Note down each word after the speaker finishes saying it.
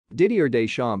Didier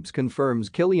Deschamps confirms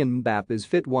Kylian Mbappe is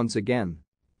fit once again.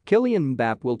 Kylian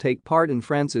Mbappe will take part in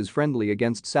France's friendly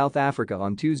against South Africa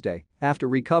on Tuesday after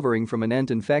recovering from an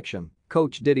ant infection,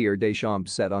 coach Didier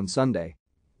Deschamps said on Sunday.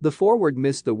 The forward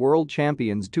missed the world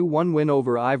champions' 2-1 win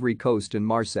over Ivory Coast in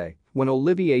Marseille when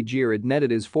Olivier Giroud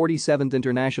netted his 47th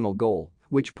international goal,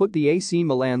 which put the AC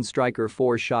Milan striker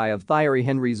four shy of Thierry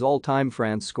Henry's all-time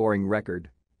France scoring record.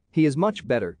 "He is much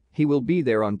better, he will be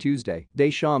there on Tuesday,"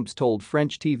 Deschamps told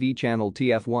French TV channel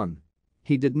TF1.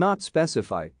 He did not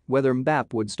specify whether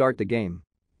Mbappe would start the game.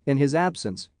 In his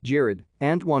absence, Giroud,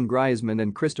 Antoine Griezmann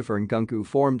and Christopher Nkunku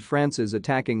formed France's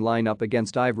attacking lineup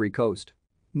against Ivory Coast.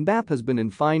 Mbappe has been in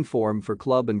fine form for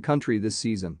club and country this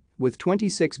season, with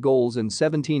 26 goals and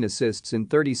 17 assists in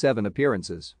 37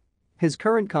 appearances. His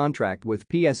current contract with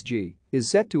PSG is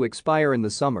set to expire in the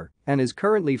summer and is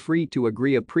currently free to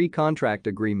agree a pre-contract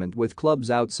agreement with clubs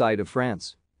outside of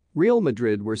France. Real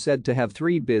Madrid were said to have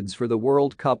 3 bids for the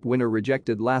World Cup winner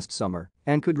rejected last summer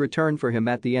and could return for him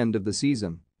at the end of the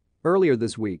season. Earlier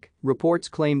this week, reports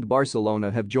claimed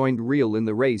Barcelona have joined Real in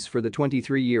the race for the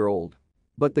 23-year-old.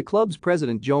 But the club's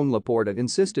president Joan Laporta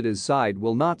insisted his side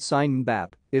will not sign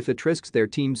Mbappe if it risks their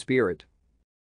team spirit.